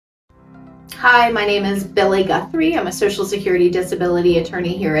Hi, my name is Billie Guthrie. I'm a Social Security Disability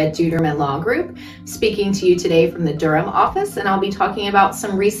attorney here at Durham Law Group, speaking to you today from the Durham office, and I'll be talking about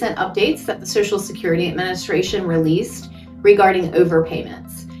some recent updates that the Social Security Administration released regarding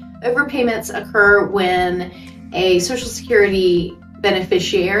overpayments. Overpayments occur when a Social Security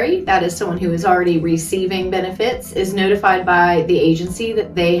beneficiary, that is someone who is already receiving benefits, is notified by the agency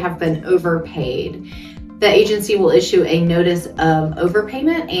that they have been overpaid. The agency will issue a notice of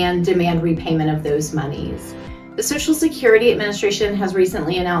overpayment and demand repayment of those monies. The Social Security Administration has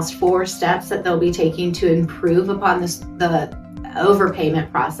recently announced 4 steps that they'll be taking to improve upon the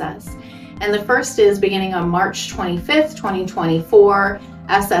overpayment process. And the first is beginning on March 25th, 2024,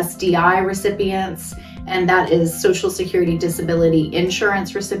 SSDI recipients, and that is Social Security Disability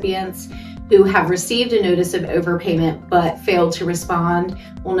Insurance recipients, who have received a notice of overpayment but failed to respond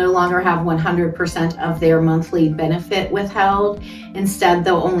will no longer have 100% of their monthly benefit withheld. Instead,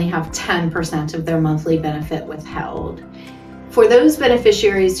 they'll only have 10% of their monthly benefit withheld. For those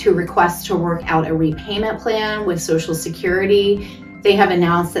beneficiaries who request to work out a repayment plan with Social Security, they have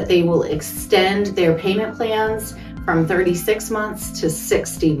announced that they will extend their payment plans from 36 months to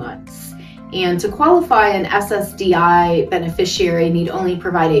 60 months. And to qualify, an SSDI beneficiary need only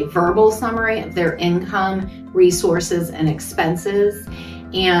provide a verbal summary of their income, resources, and expenses.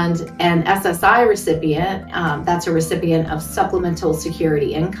 And an SSI recipient, that's a recipient of Supplemental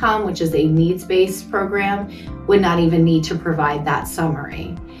Security Income, which is a needs-based program, would not even need to provide that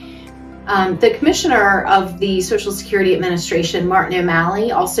summary. The Commissioner of the Social Security Administration, Martin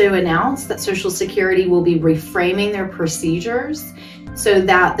O'Malley, also announced that Social Security will be reframing their procedures so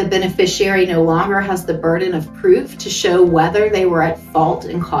that the beneficiary no longer has the burden of proof to show whether they were at fault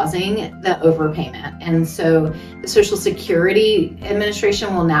in causing the overpayment. And so the Social Security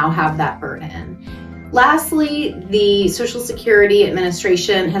Administration will now have that burden. Lastly, the Social Security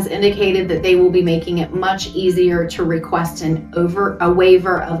Administration has indicated that they will be making it much easier to request a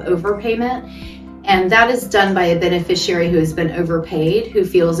waiver of overpayment. And that is done by a beneficiary who has been overpaid, who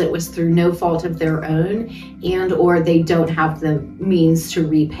feels it was through no fault of their own, and or they don't have the means to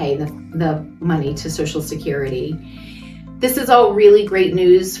repay the money to Social Security. This is all really great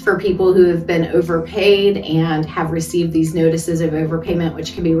news for people who have been overpaid and have received these notices of overpayment,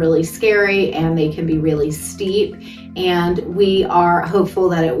 which can be really scary and they can be really steep. And we are hopeful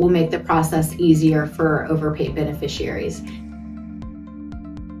that it will make the process easier for overpaid beneficiaries.